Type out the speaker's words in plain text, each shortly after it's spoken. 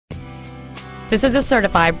This is a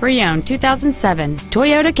certified pre-owned 2007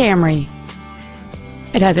 Toyota Camry.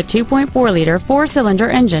 It has a 2.4-liter four-cylinder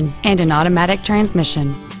engine and an automatic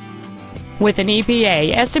transmission. With an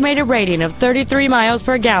EPA estimated rating of 33 miles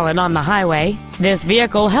per gallon on the highway, this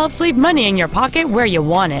vehicle helps leave money in your pocket where you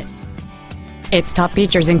want it. Its top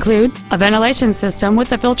features include a ventilation system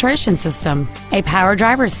with a filtration system, a power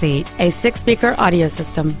driver's seat, a 6-speaker audio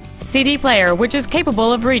system, CD player which is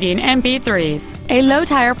capable of reading MP3s, a low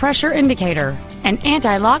tire pressure indicator, an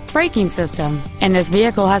anti-lock braking system, and this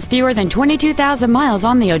vehicle has fewer than 22,000 miles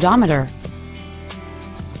on the odometer.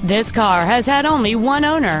 This car has had only one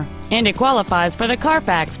owner, and it qualifies for the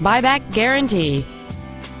Carfax buyback guarantee.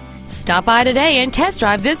 Stop by today and test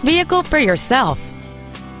drive this vehicle for yourself.